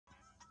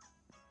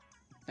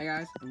Hey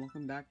guys, and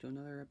welcome back to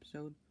another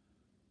episode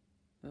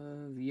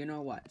of You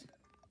Know What?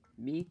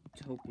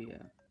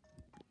 Miitopia.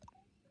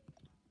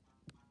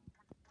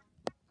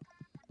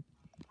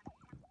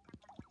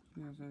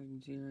 As I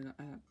can see,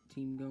 I got the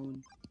team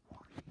going.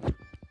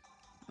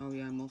 Oh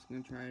yeah, I'm also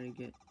gonna try to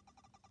get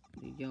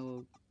the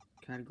yellow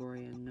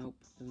category, and nope,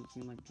 doesn't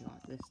seem like I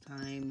got this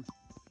time.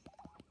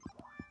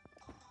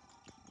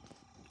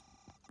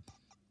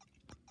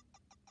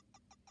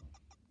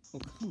 Oh,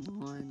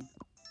 come on.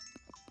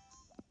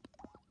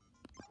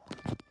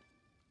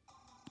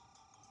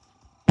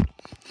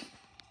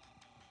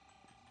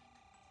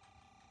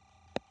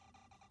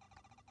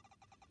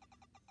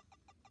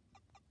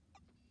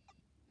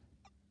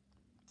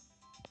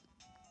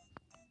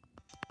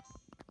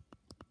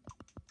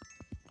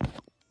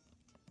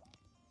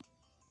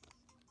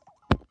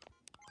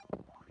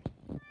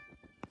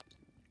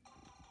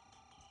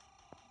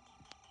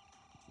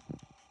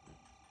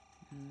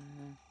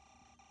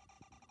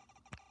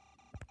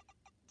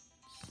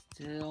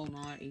 Still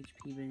not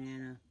HP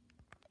banana.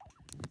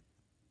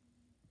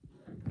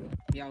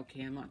 Yeah,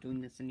 okay, I'm not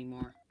doing this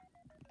anymore.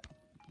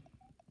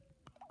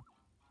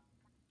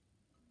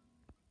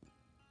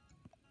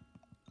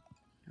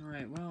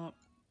 Alright, well,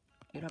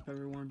 get up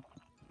everyone.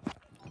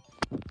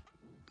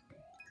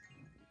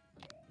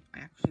 I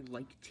actually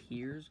like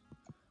tears.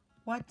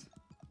 What?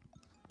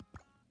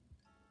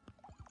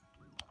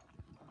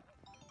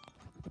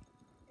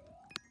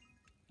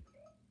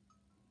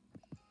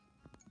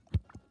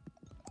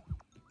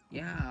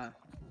 Yeah.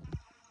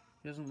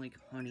 He doesn't like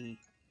honey.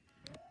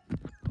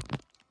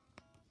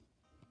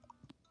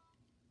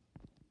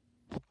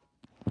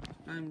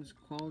 Sometimes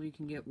quality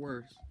can get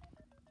worse.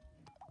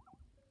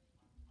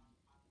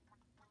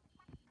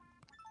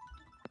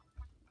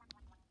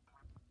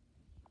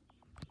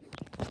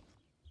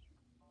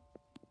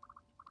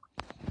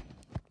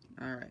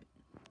 Alright.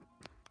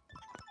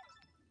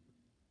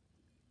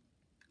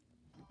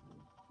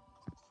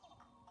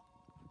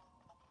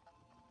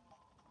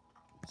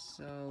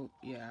 So,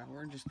 yeah,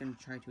 we're just gonna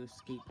try to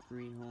escape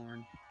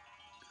Greenhorn.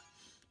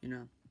 You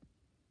know.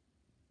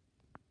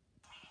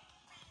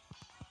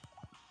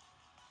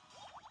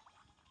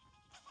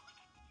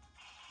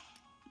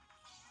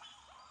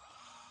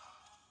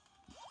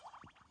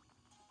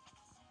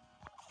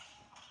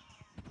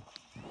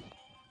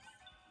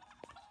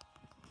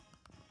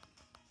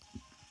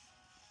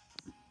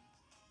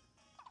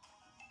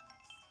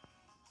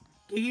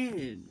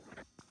 Again!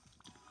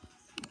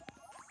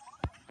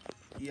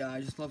 Yeah,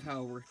 I just love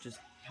how we're just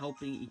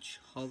helping each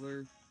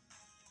other.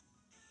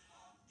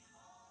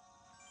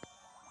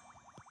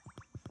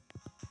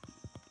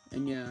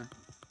 And yeah.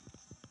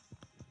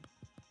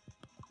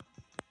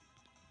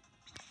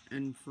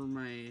 And for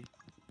my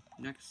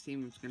next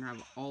team, it's gonna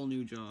have all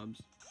new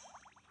jobs.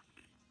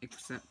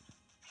 Except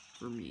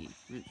for me,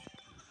 which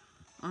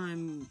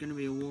I'm gonna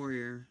be a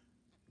warrior.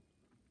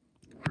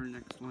 Our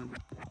next one.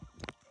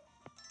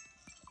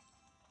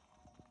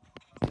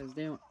 Because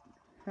they don't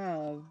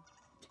have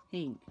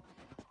tank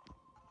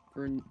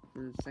for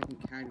the second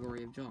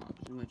category of jobs,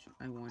 in which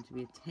I want to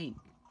be a tank.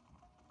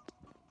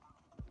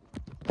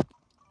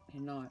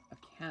 And not a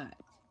cat.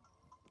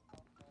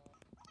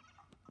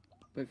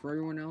 But for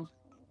everyone else,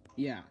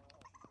 yeah.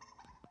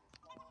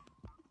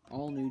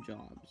 All new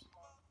jobs.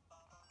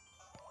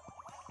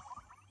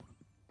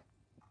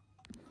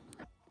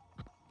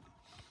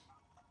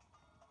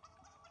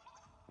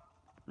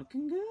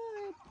 Looking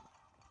good.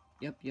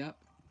 Yep.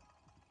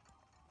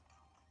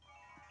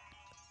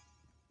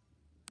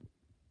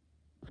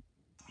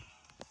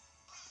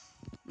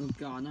 Oh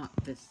god, not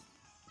this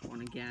one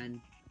again.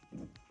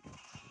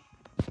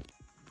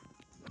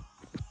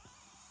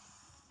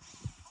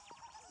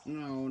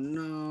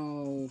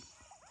 No.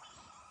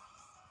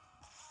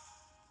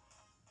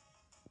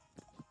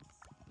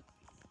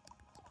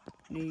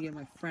 I need to get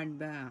my friend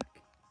back.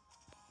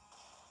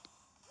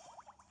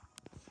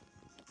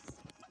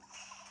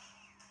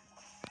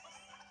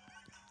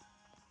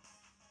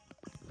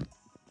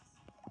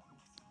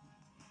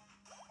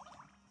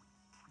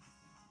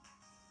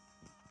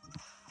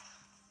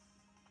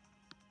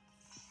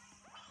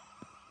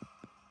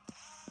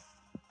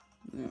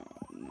 No.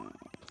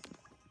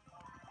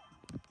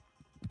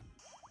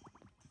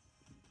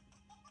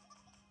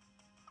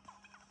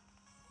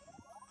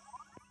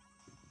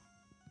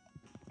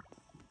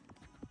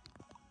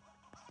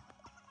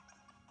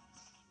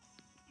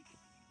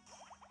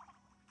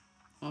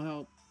 I'll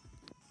help.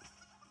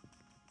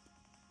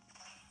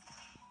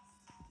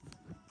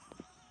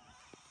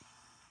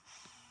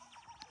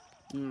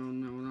 No,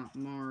 not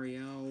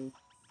Mario.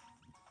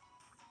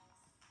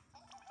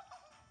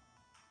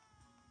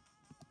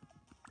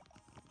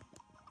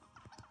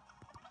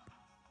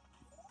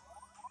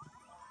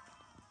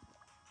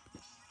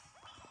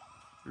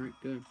 Alright,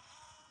 good.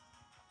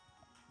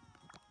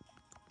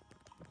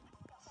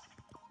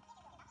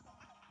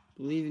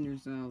 Believe in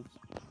yourselves.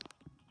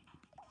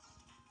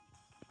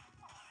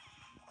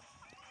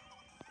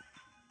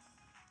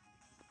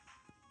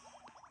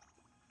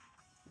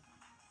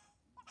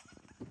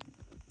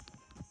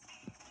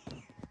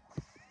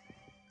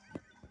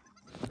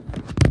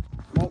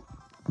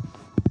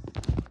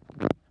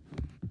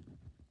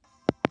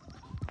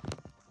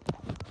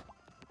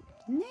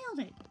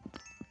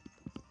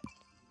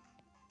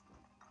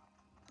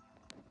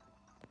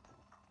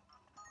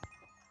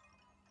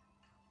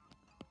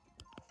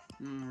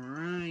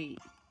 Alright.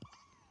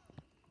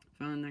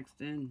 Found the next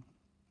inn.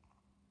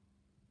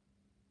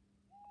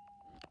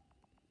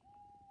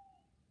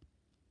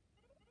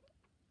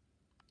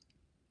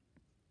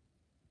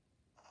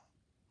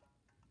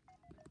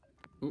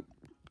 Oh.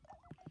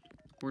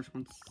 Horse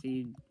wants to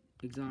see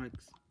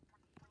exotics.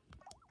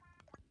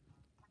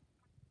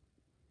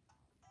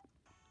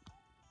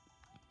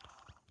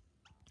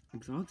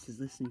 Exotics is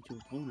listening to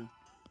Epona.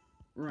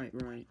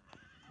 Right.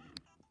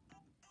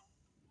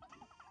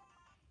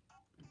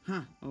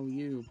 Huh, oh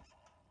you.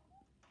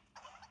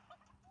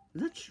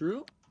 Is that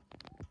true?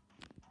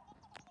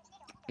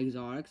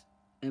 Exotics?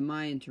 Am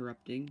I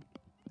interrupting?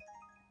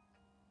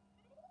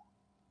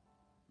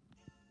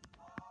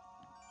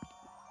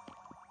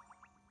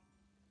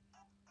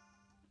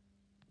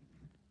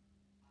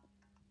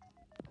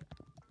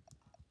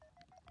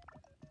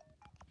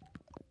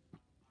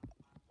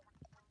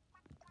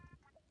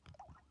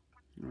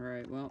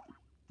 Alright, well.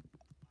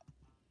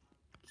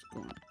 Let's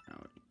go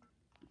out.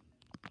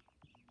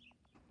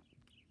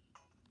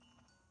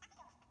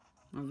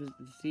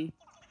 See?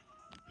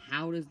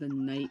 How does the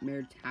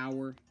Nightmare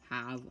Tower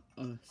have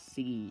a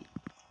sea?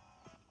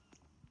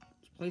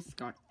 This place has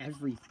got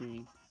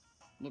everything.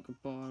 Look, a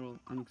bottle.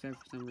 I'm excited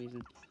for some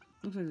reason.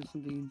 Looks like there's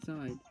something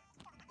inside.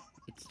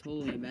 It's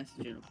totally a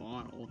message in a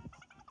bottle.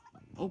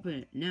 Open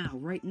it now,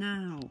 right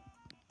now.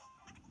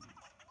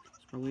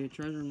 It's probably a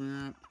treasure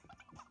map.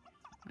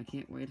 I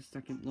can't wait a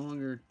second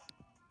longer.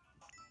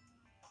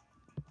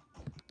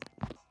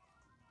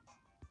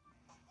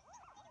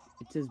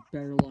 It says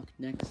better luck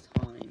next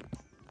time.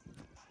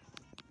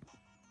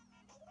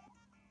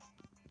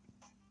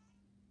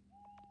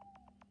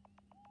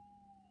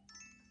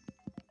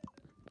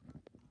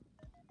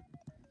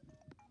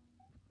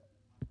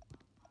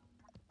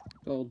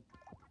 Gold.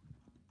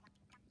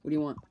 What do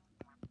you want?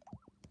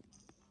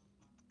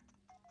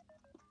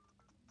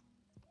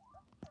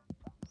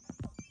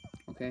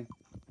 Okay.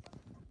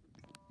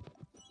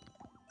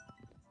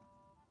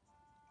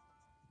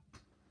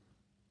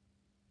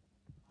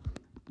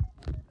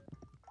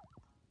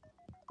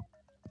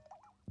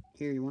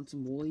 Here, you want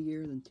some woolly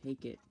gear? Then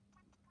take it.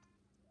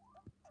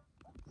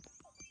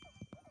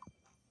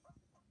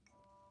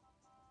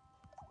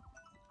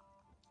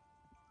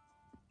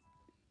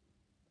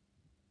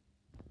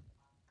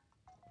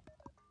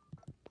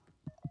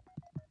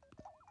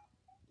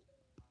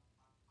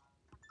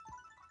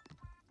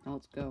 Now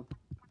let's go.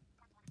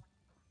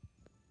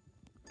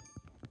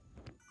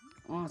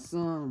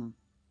 Awesome!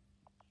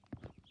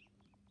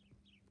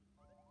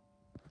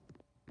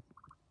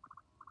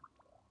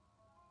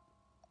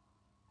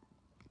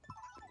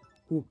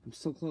 Ooh, I'm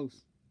so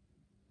close.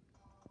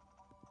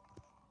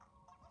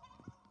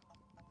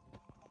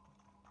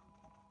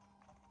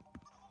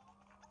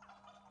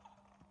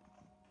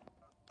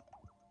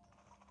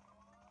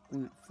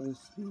 Going at full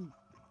speed.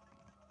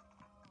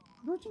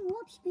 Approaching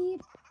warp speed!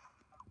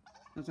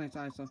 That's nice.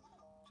 I saw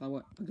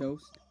what? A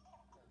ghost?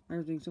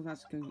 Everything so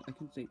fast I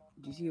can say.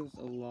 Do you see ghosts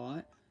a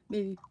lot?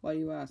 Maybe. Why do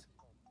you ask?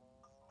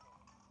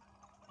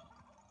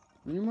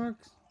 On your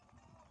marks.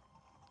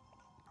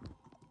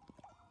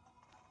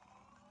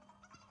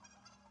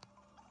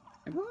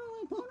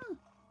 Epona!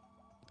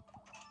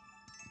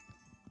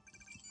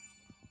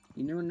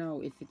 You never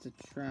know if it's a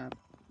trap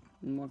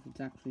and what if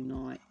it's actually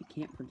not. You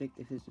can't predict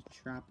if it's a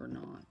trap or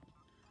not.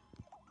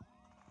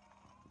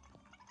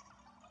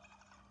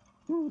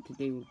 Oh,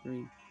 today will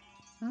bring.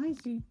 I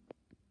see.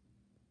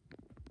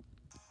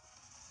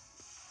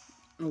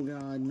 Oh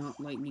god, not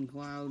lightning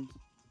clouds.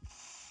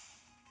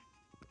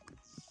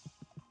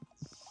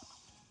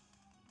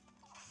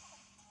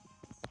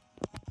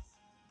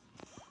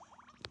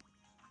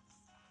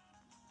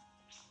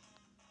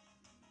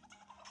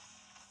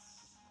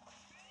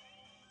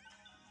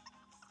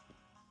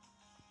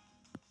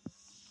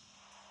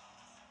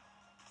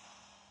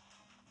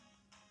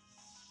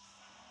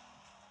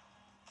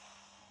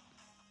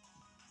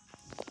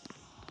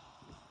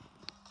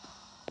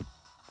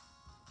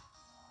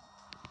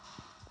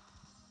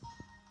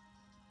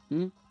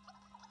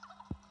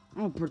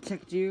 I'll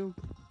protect you.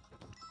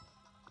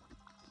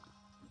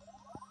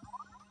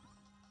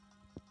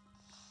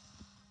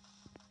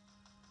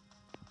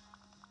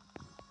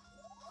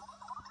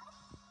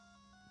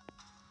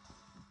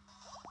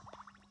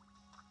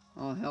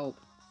 I'll help.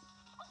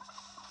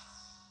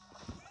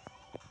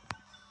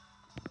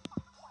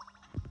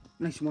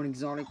 Nice one,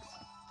 exotics.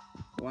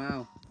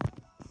 Wow.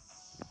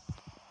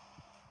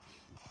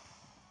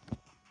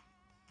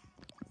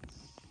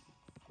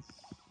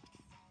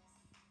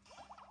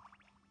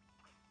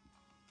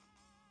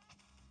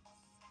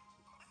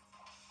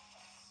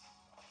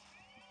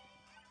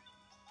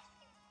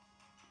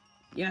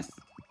 Yes!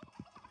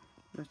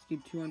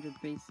 Rescued 200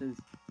 faces.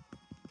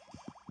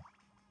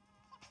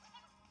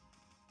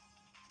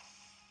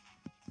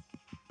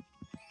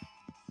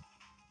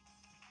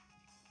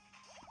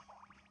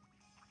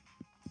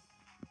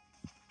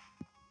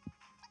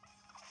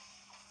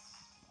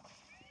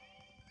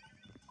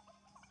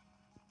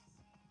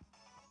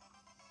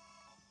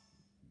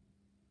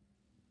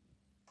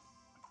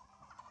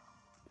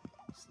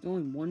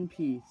 only one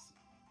piece.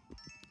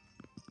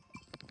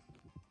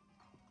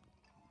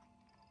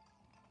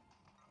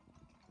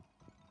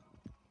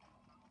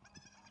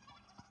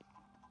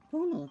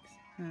 Bona looks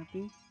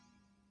happy.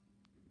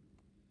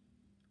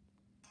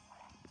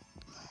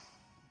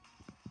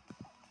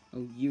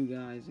 Oh, you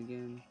guys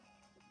again.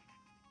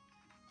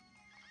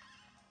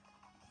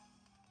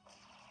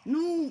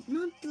 No,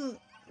 not the...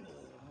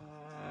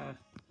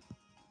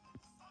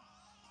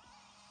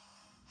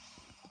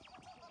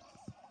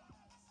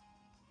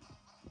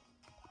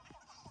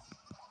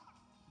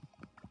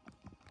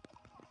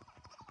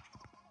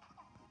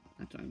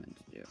 That's what I meant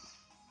to do.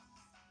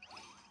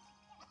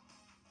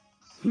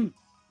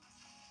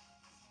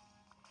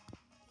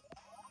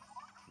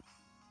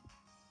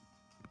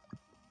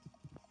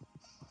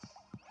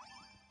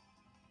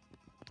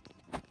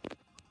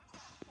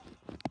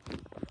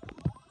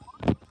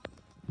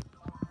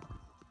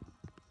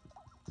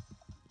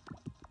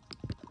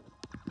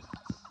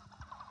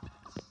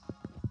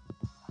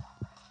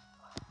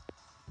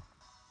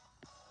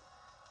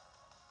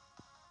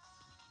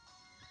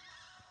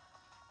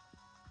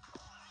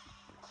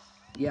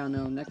 Yeah,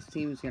 no, next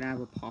team is gonna have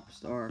a pop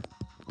star.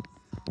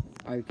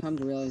 I come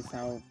to realize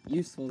how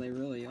useful they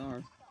really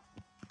are.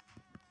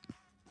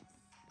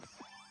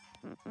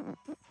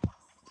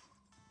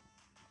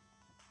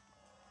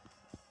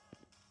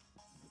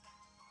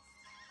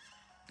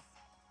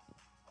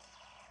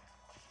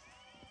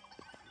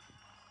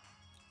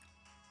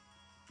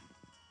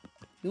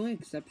 The only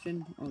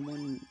exception on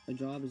when a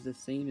job is the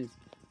same is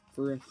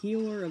for a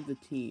healer of the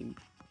team.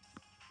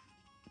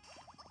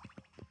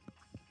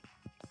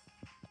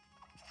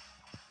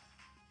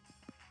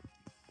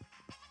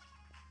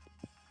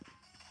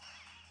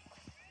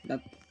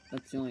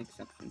 That's the only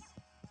exception.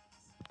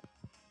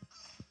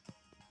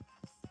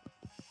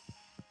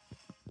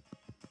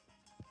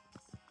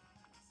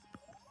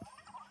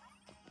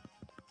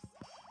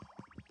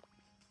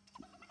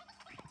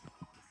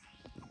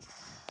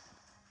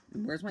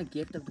 Where's my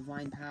gift of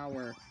divine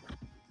power?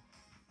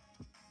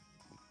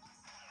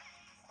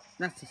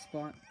 That's the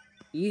spot.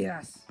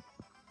 Yes!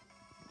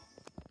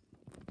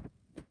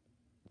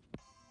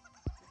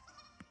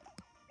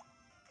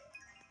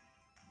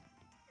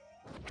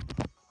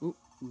 Oop,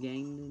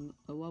 gained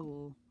a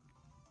level.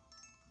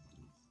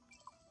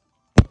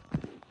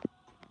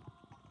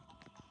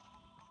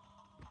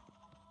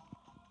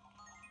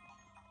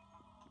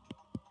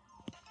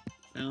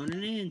 Found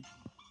it in.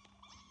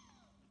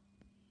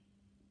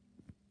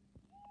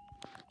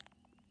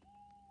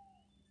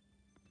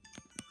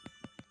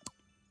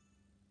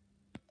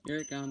 Here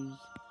it comes.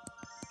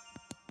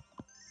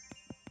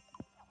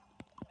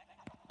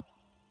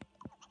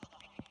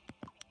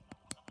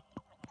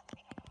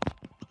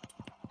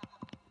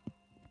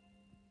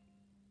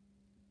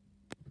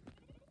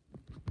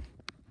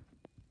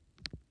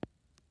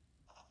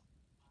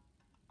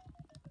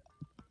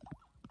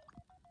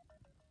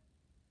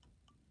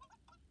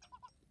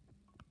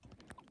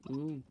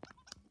 Ooh.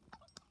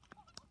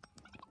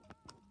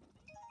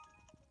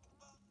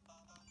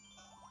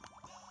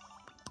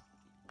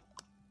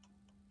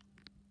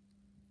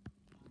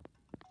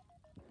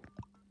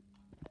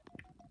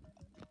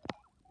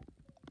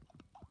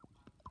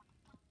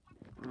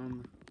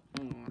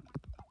 Hold on.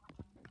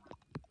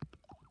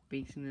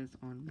 Basing this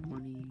on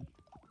money.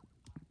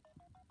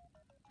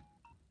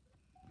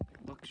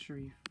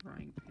 Luxury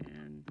frying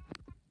pan.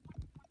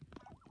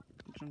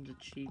 Which one's the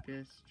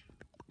cheapest?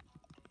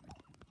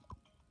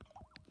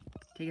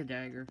 Take a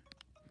dagger.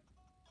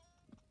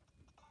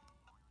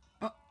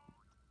 Oh!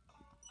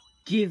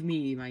 Give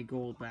me my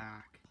gold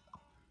back.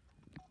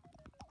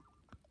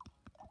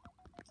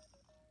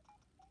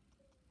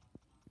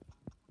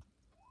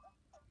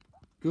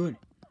 Good.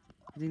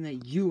 I think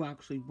that you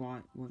actually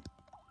bought what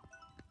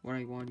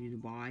I wanted you to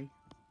buy.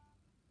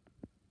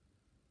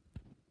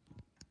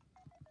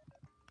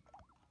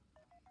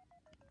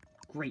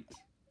 Great.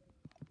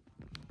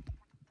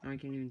 Now I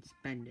can't even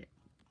spend it.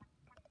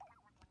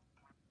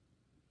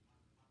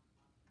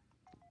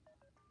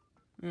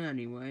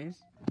 Anyways,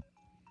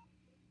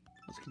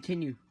 let's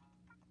continue.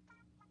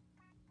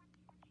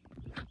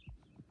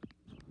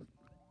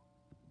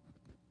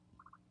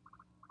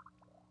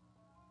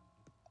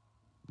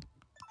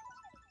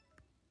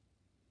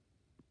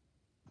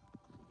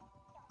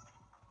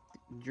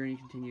 The journey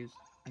continues.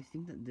 I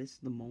think that this is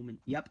the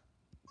moment. Yep.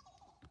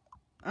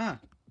 Ah!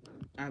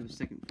 I have a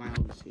second file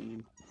of this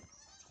game.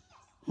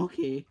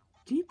 Okay.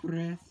 Deep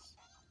breaths.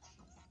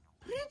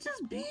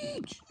 Princess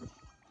Beach!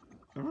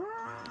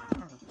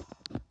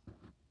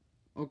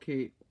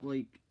 Okay,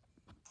 like...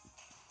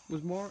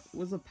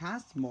 Was the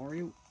past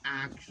Mario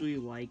actually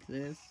like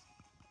this?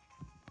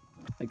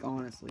 Like,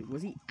 honestly,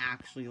 was he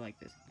actually like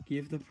this?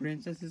 Give the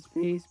princess his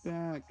face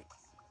back!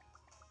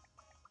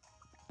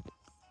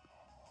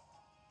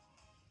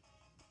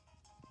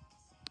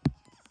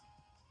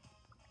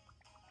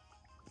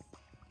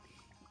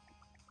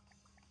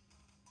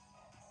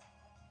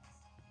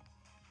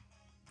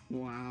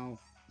 Wow.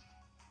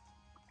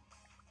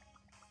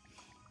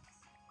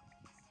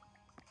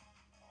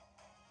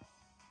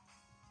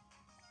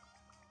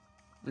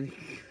 Like,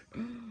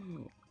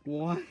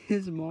 what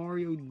is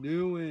Mario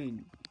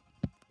doing?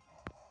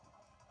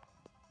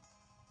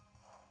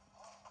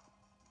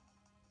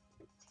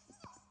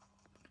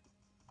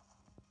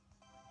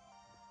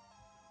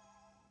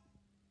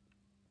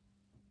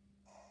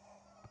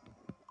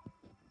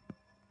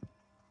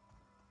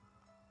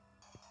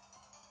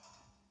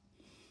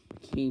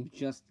 Came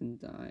just in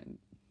time.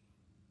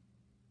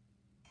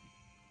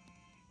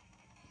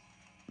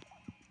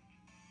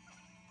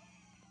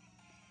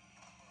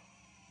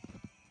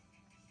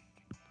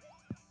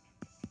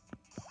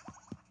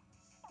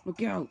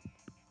 Look out!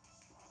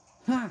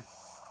 Ha!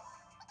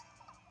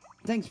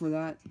 Thanks for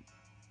that.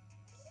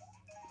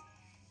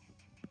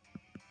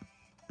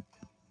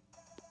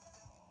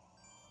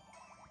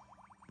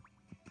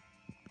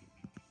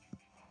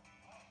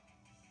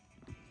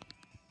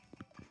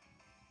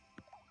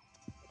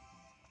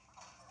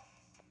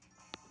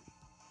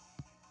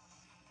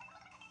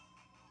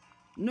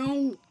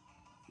 No!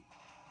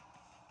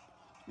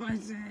 I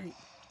say.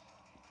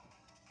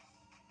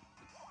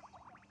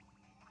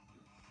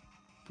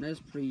 That's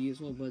pretty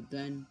useful, but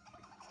then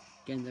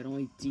again, that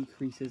only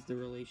decreases the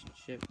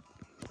relationship.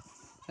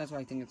 That's why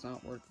I think it's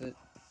not worth it.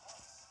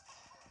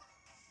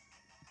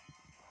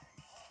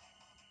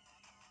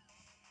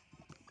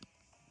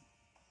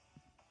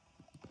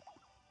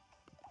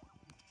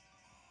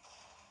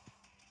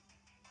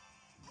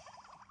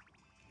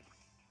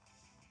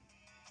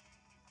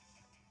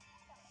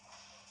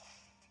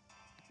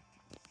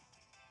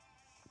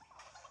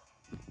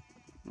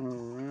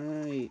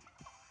 Alright.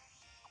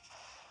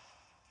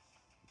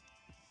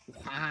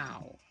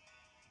 Wow.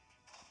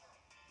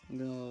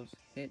 Look at those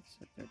hits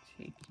that they're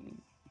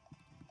taking.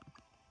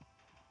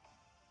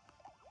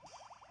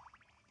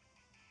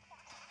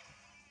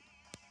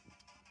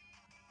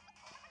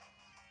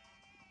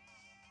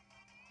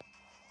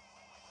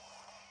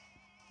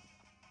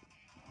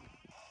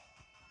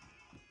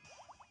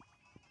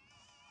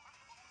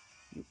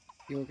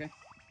 You okay?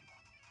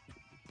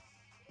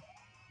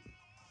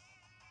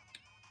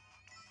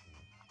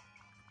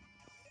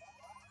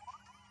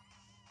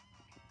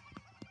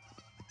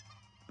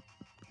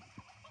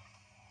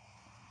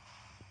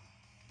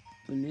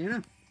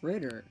 Banana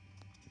fritter.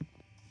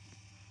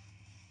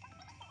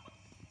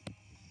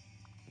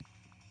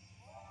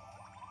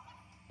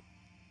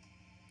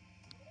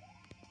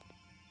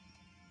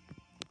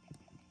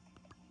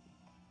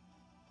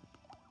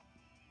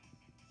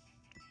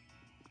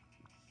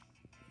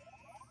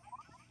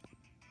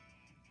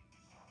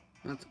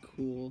 That's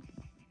cool.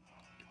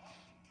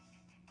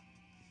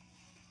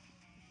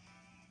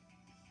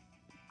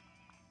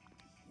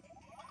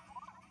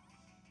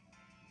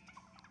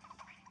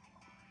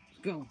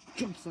 Let's go.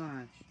 Jump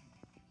slash.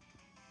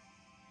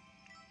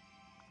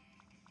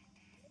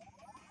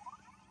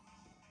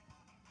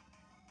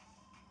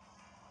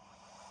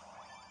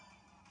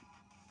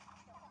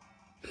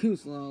 Too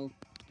slow.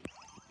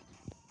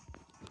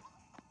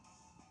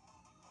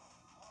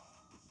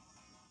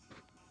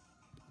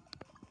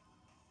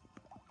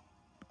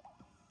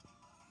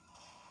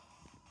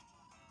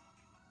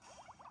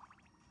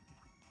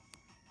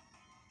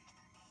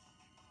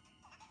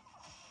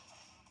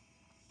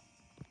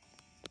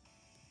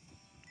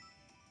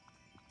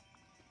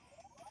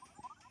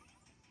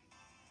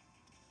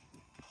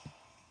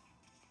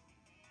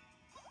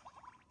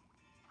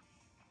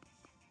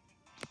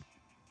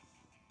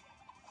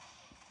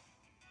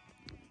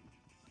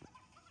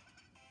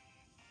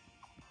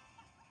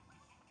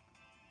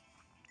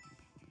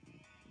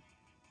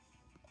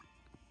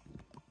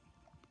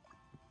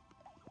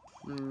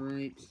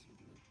 Alright.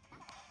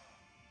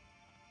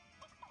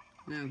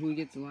 Now, who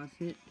gets the last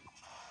hit?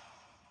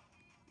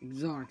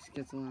 Exarch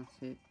gets the last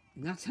hit.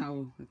 And that's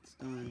how it's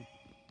done.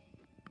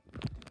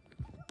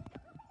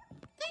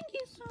 Thank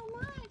you so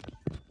much!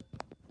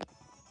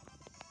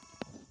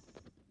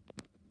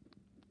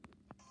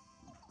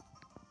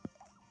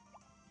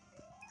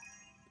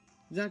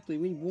 Exactly,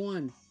 we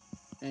won!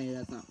 Hey,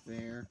 that's not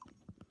fair.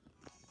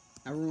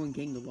 Everyone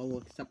gained the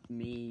level except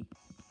me.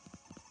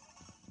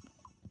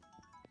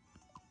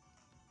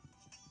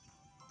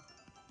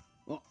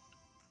 Well,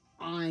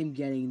 I'm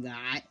getting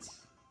that.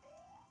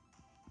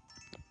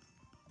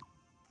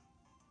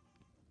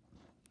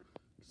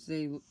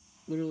 They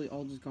literally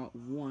all just got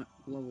one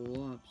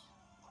level ups.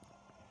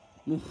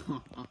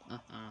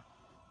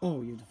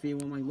 Oh, you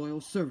defeated one of my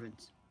loyal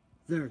servants.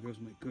 There goes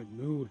my good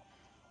mood.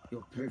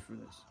 You'll pay for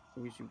this.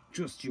 Or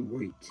you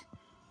wait.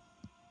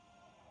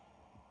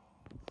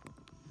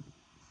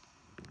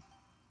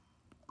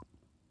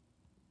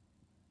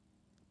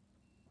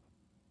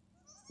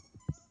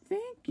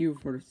 Thank you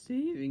for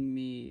saving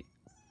me.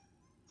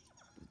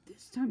 But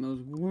this time I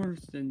was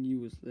worse than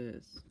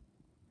useless.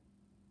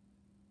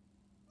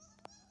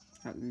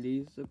 At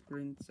least the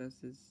princess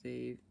is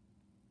safe.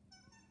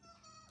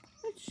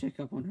 Let's check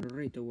up on her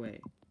right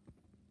away.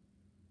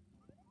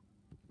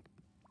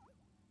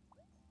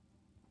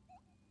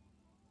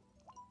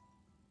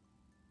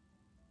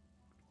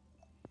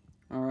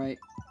 Alright,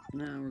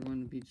 now we're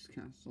going to Peach's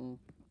castle.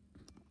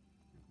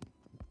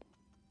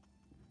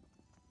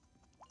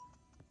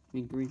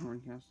 mean,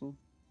 Greenhorn Castle.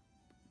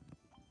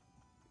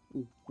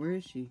 Ooh, where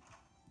is she?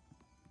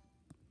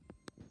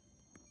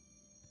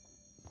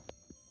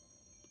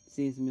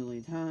 Seen this a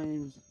million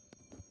times.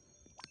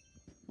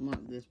 Well,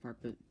 not this part,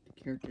 but the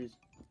characters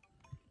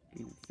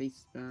getting their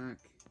face back.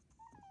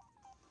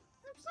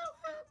 I'm so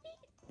happy!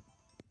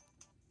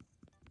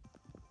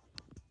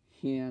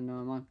 Yeah, no,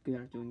 I'm not good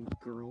at doing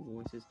girl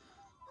voices.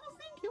 Oh,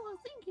 thank you, oh,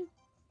 thank you.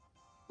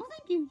 Oh,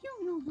 thank you, you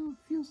don't know how it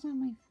feels on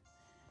my...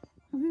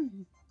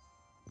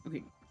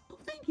 Okay. Oh,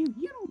 thank you,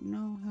 you don't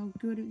know how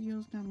good it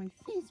feels to have my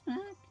face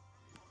back.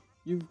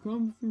 You've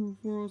come through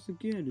for us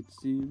again, it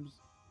seems.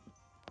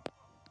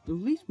 The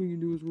least we can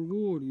do is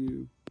reward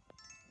you.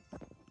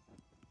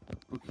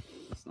 Okay,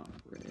 he's not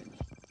British.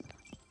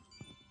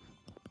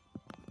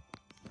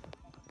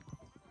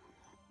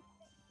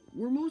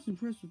 We're most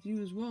impressed with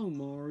you as well,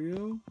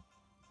 Mario.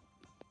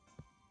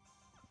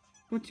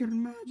 But your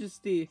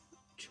majesty,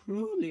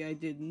 truly I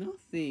did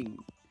nothing.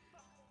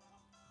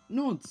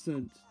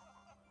 Nonsense.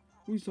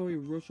 We saw you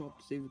rush off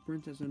to save the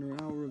princess in her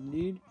hour of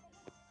need,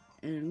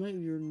 and in light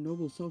of your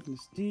noble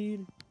selfless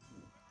deed,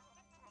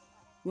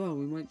 well,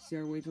 we might see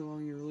our way to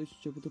along your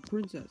relationship with the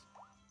princess.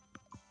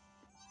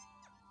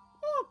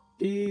 Oh,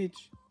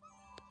 Peach!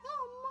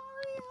 Oh,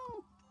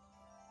 Mario!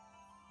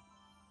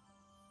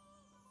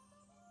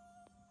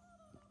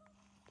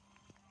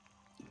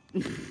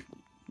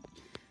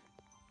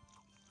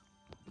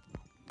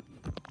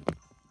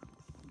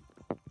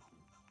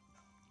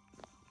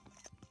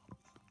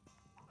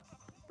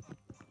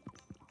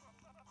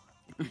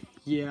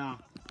 Yeah,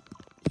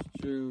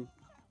 it's true.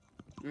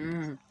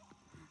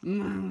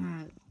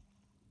 Mama.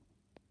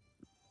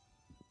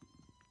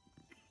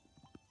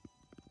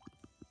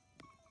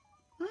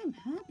 I'm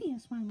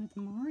happiest when I'm with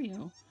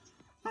Mario.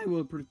 I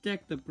will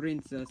protect the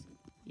princess.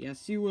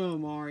 Yes, you will,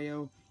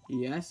 Mario.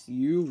 Yes,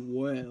 you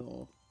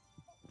will.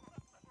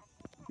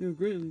 You're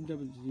greatly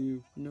indebted to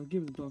you. Now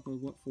give the dog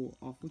what for.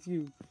 Off with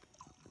you.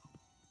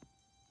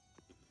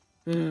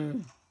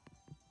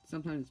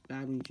 Sometimes it's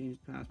bad when you change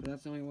the past, but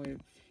that's the only way it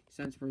makes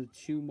sense for the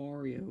two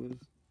Marios.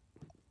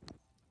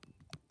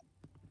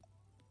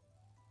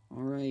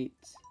 Alright.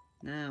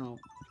 Now.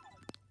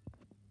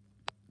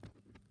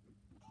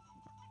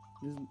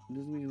 This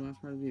is me, the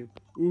last part of the video.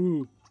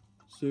 Ooh.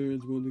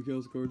 Sans won the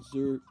Chaos card,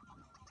 sir.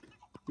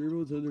 Your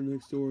both head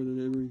next door, then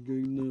ever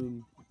getting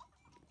them.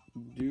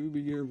 Do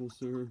be careful,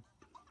 sir.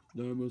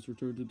 Now I must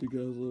return to the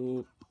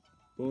castle.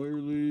 By your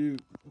leave.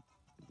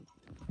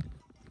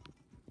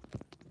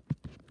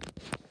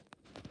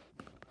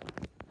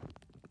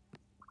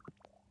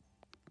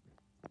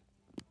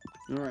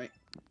 Alright,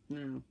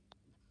 now.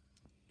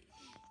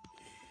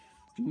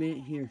 A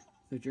minute here.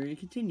 The journey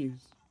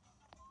continues.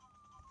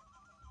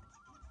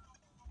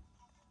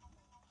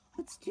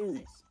 Let's do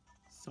this.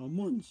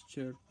 Someone's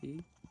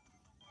chirpy.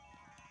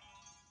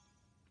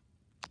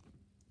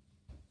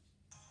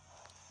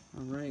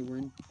 Alright, we're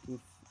in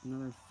with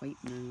another fight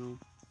now.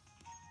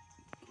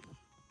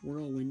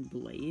 Whirlwind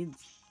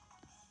Blades.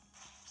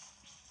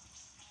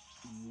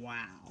 Wow.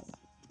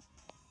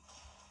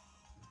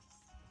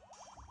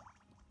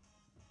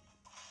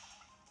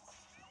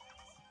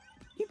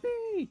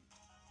 Yippee!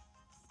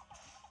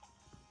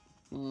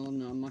 Well,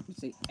 no, I'm not gonna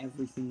say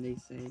everything they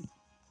say.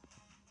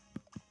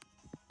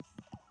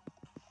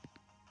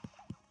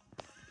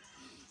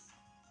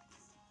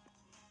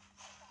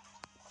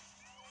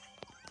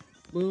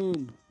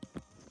 Boom!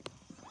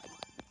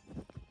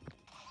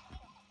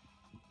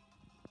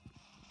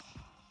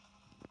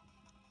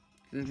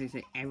 Because if they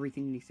say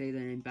everything they say,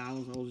 then in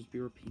battles I'll just be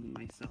repeating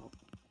myself.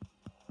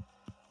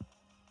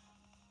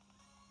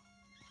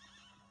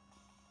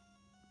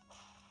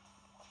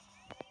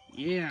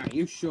 Yeah,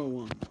 you show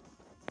one.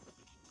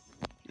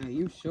 Now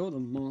you show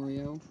them,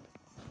 Mario.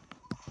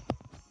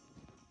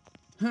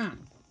 Huh.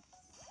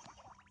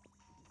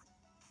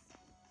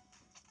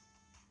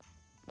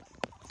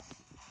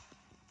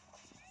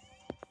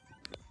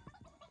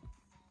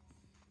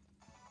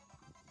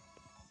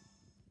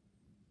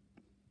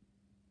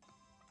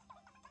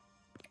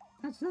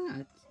 What's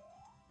that?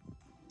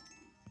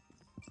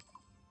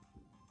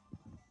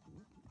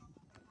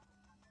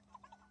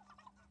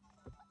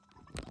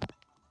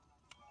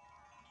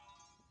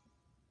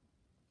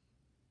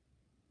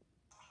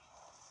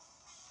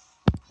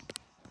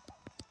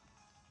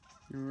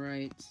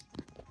 Alright.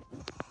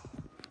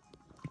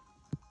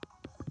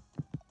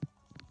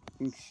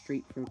 Going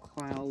straight for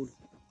Cloud.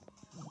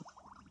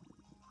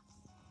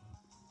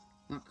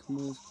 Not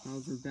Kamala's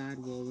clouds are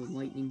bad, well the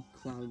lightning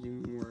clouds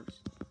even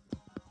worse.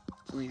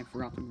 Something I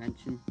forgot to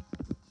mention.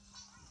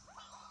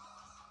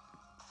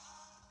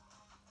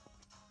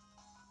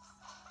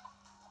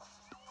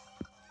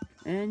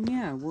 And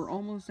yeah, we're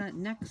almost at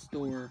next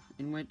door,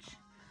 in which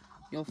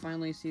you'll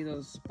finally see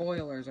those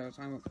spoilers I was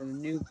talking about for the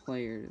new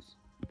players.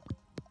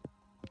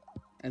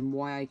 And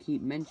why I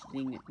keep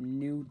mentioning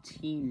new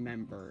team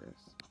members.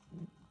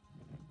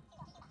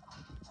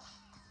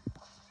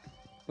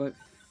 But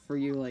for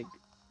you, like,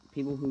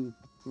 people who've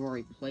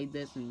already played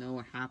this and know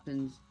what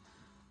happens,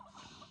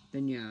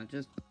 then yeah,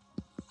 just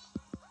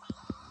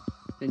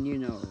then you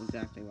know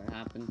exactly what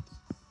happens.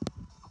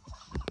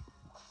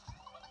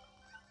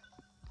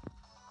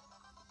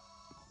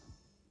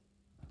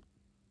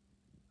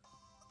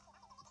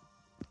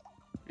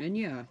 And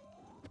yeah,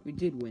 we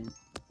did win.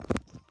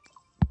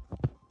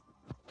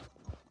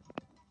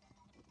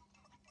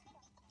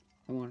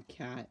 I want a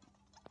cat.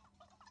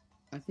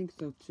 I think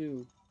so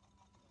too.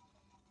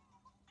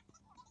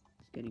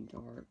 It's getting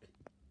dark.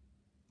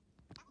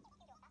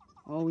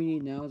 All we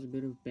need now is a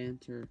bit of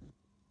banter.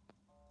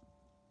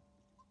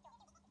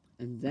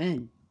 And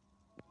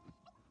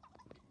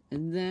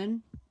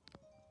then,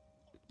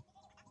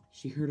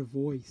 she heard a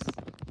voice.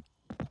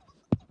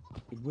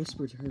 It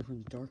whispered to her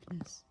from the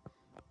darkness.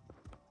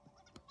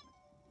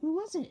 Who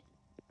was it?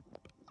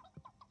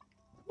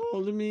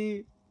 Hold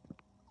me.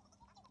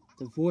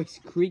 The voice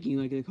creaking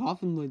like a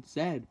coffin lid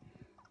said.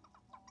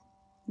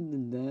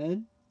 And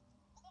then,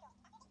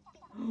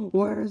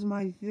 where's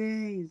my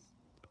face?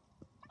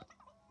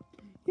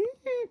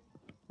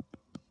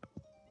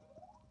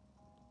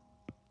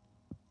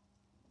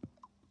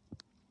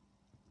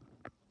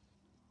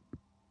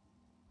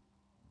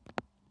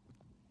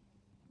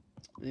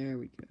 There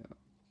we go.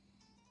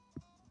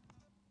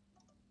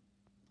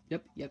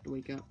 Yep, you have to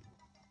wake up.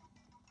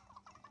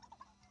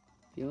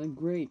 Feeling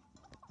great.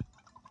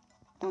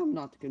 I'm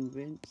not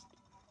convinced.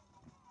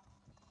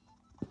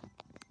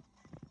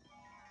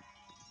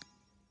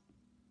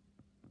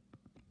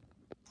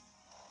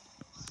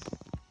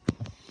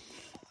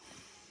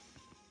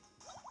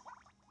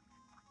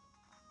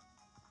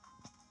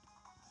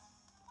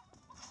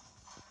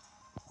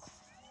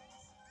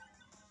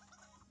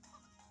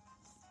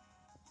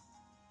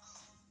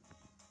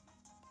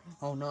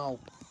 Oh no.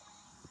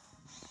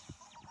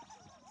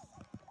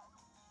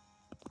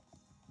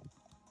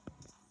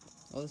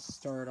 Oh, this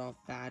started off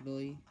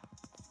badly.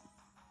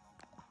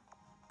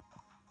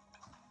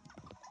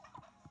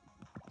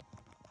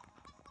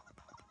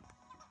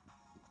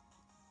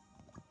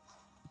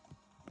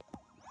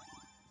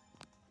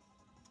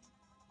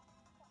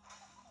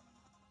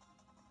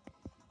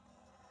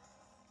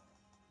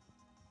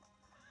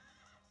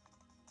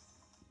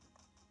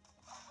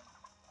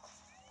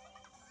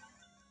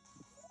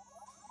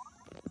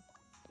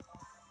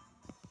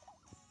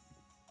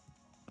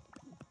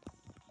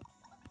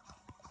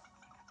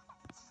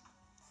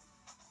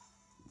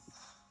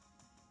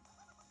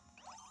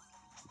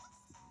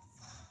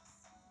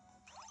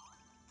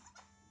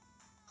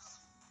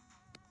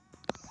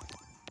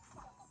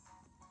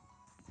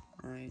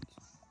 Alright.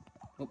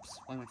 Oops,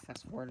 why am I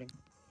fast forwarding?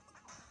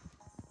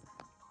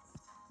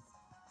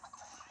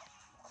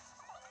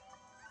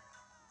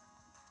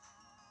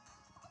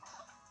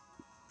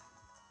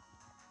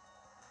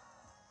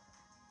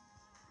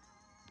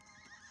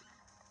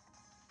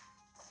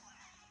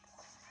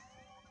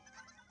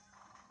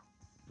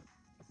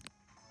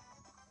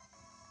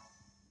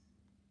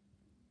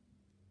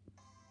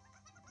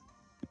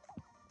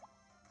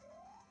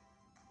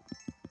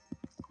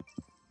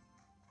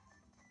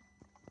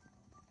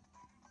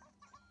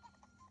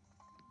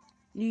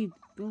 Need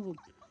gold.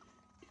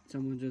 Did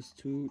someone just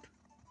toot?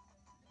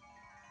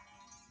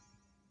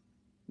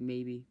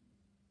 Maybe.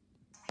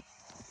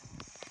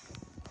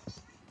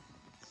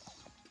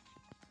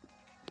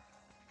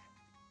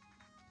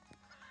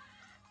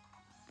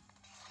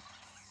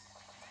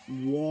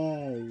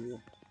 Whoa.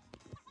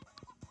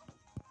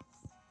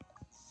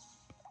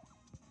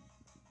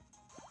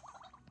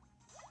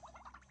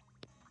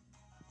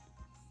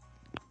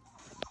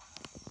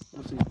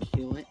 That's gonna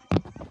kill it.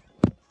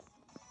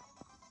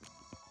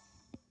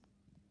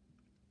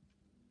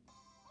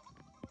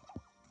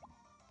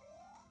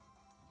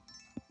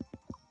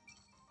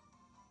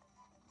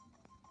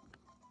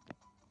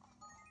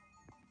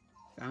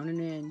 Found an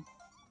inn.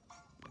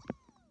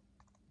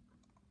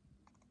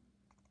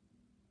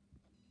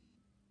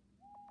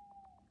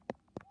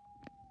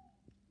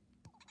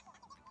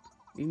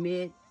 We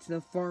made it to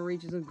the far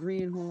reaches of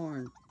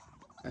Greenhorn.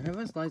 Ahead of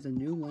us lies a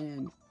new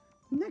land.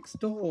 Next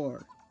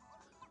door.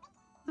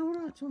 I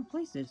wonder what sort of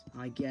place this.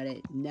 I get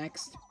it.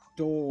 Next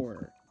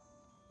door.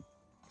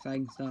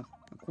 Exciting stuff.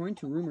 According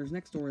to rumors,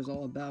 next door is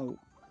all about.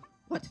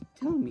 What?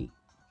 Tell me.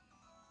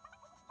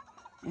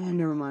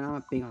 Never mind. I'm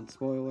not big on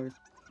spoilers.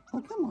 Oh,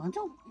 come on.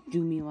 Don't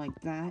do me like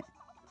that.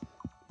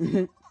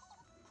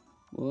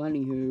 Well,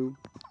 anywho.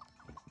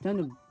 Time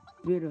to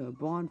bid a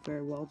bond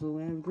farewell to the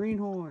land of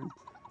Greenhorn.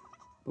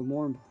 But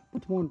more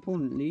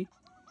importantly,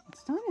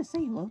 it's time to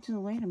say hello to the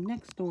land of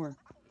next door.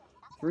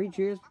 3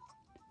 cheers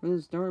for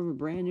the start of a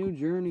brand new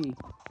journey.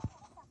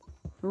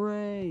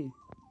 Hooray!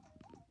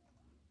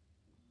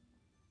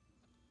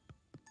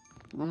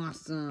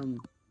 Awesome!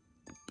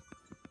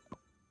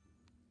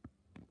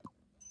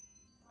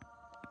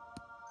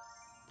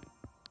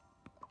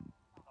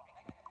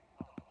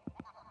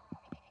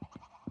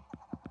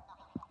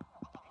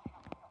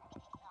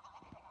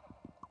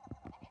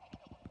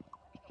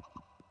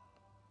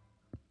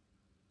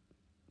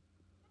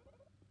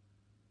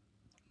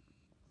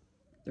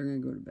 They're gonna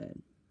go to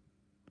bed.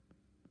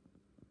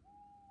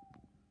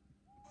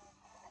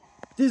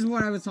 This is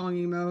what I was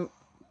talking about.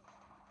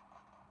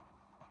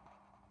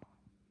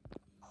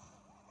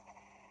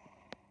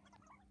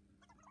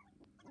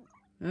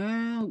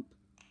 Help!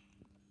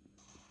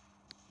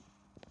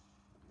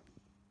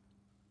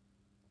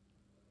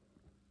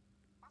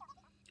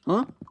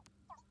 Huh?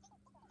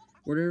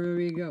 Where did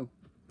everybody go?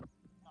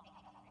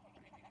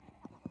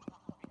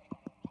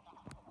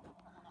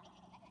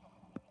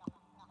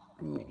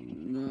 Oh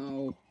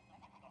no.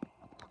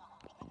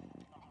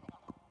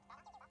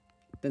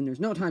 Then there's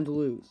no time to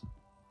lose.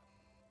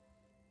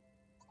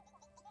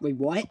 Wait,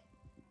 what?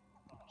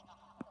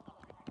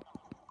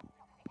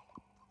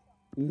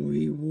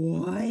 Wait,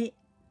 what?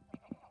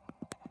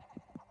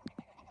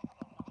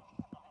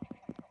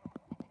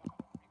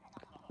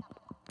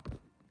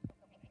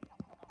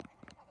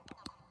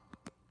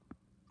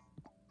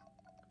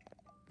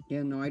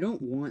 Yeah, no, I don't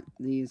want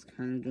these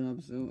kind of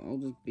jobs, so I'll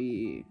just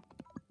be...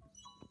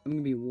 I'm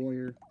gonna be a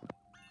warrior.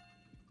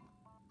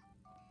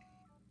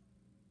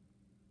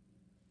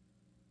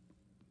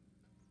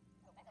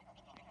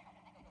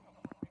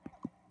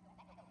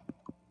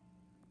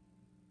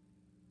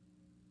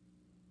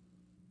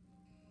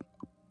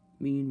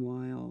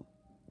 Meanwhile...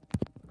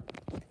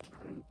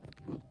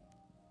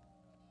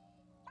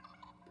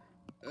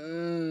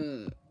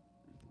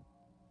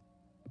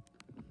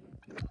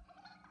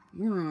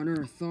 Where on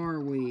earth are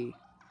we?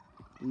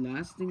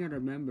 Last thing I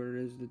remember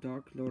is the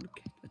Dark Lord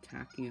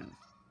attacking us.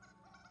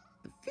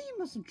 The Fiend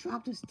must have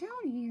dropped us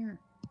down here.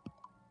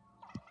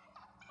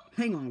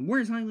 Hang on,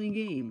 where's Hylian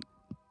Game?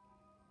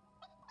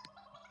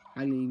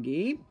 Hylian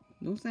Game?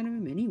 No sign of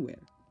him anywhere.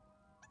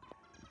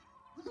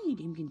 Hylian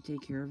Game can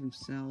take care of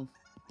himself.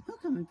 He'll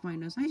come and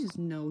find us. I just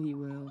know he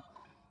will.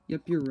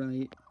 Yep, you're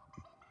right.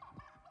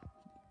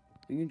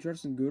 You can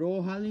trust in good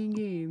old Hylian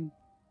Game.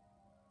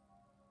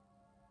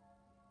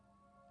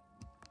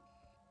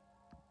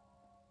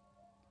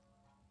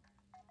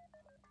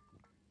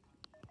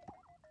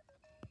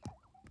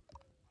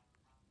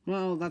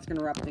 Well, that's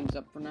gonna wrap things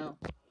up for now.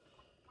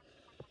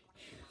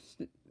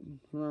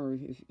 Remember,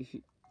 if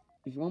you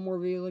want more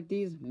videos like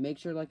these, make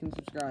sure to like and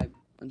subscribe.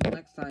 Until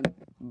next time,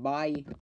 bye.